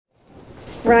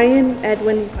Ryan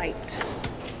Edwin White,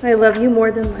 I love you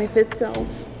more than life itself.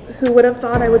 Who would have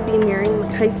thought I would be marrying my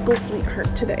high school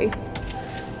sweetheart today?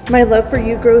 My love for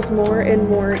you grows more and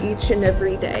more each and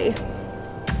every day.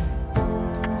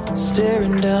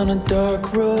 Staring down a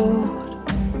dark road,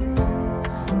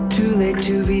 too late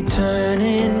to be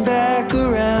turning back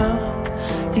around.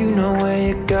 You know where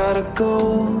you gotta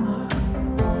go.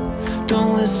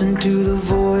 Don't listen to the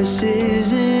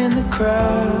voices in the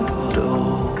crowd.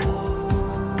 Oh,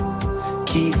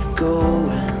 keep going.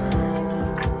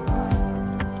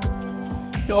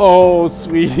 Oh,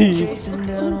 sweetie. Chasing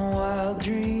down a wild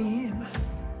dream.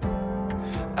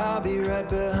 I'll be right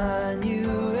behind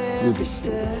you every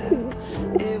step.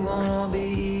 It won't all be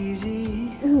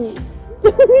easy.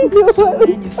 So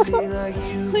when you feel like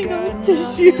you got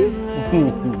nothing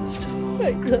left,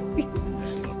 I love you.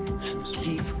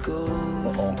 keep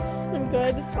going. I'm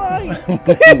glad it's fine.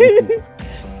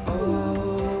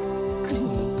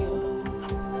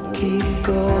 Keep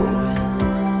going.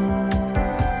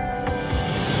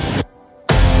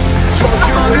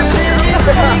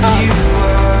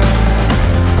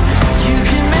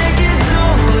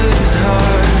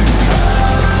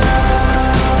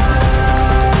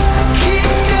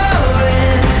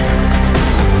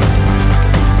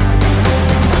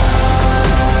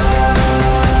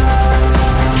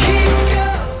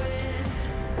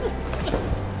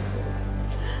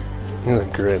 You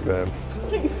look great, babe.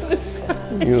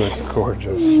 You look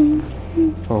gorgeous.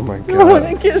 Oh my god. I want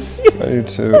to kiss you. I do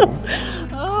too.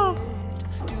 Oh.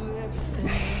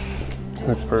 You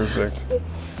look perfect.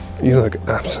 You look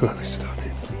absolutely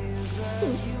stunning.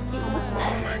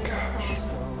 Oh my gosh.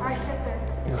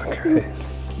 You look great.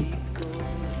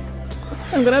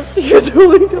 I'm gonna have tears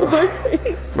rolling down my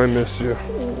face. I miss you.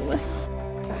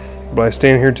 But I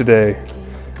stand here today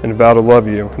and vow to love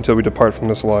you until we depart from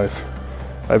this life.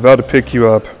 I vow to pick you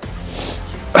up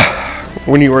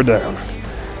when you are down,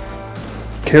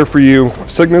 care for you when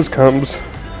sickness comes,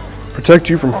 protect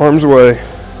you from harm's way,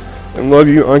 and love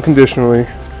you unconditionally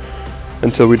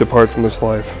until we depart from this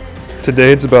life.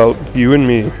 Today it's about you and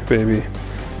me, baby.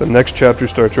 The next chapter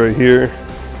starts right here,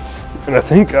 and I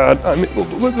thank God I'm able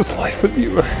to live this life with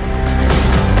you.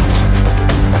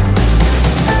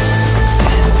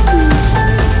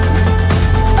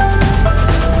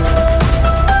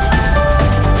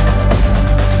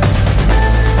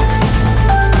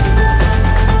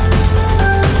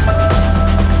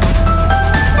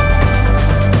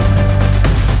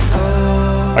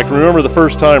 I can remember the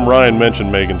first time Ryan mentioned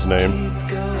Meghan's name.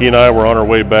 He and I were on our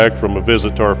way back from a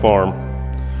visit to our farm.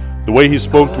 The way he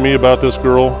spoke to me about this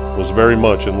girl was very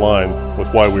much in line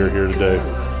with why we are here today.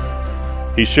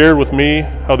 He shared with me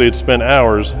how they had spent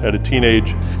hours at a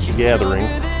teenage gathering,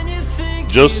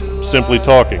 just simply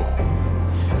talking.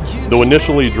 Though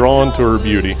initially drawn to her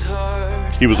beauty,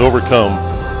 he was overcome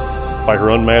by her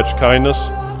unmatched kindness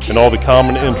and all the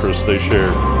common interests they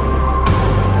shared.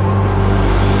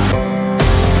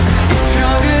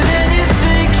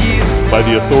 By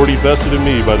the authority vested in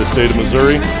me by the state of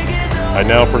Missouri, I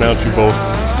now pronounce you both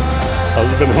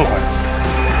husband and wife.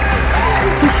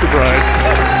 Mr.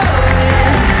 Brian.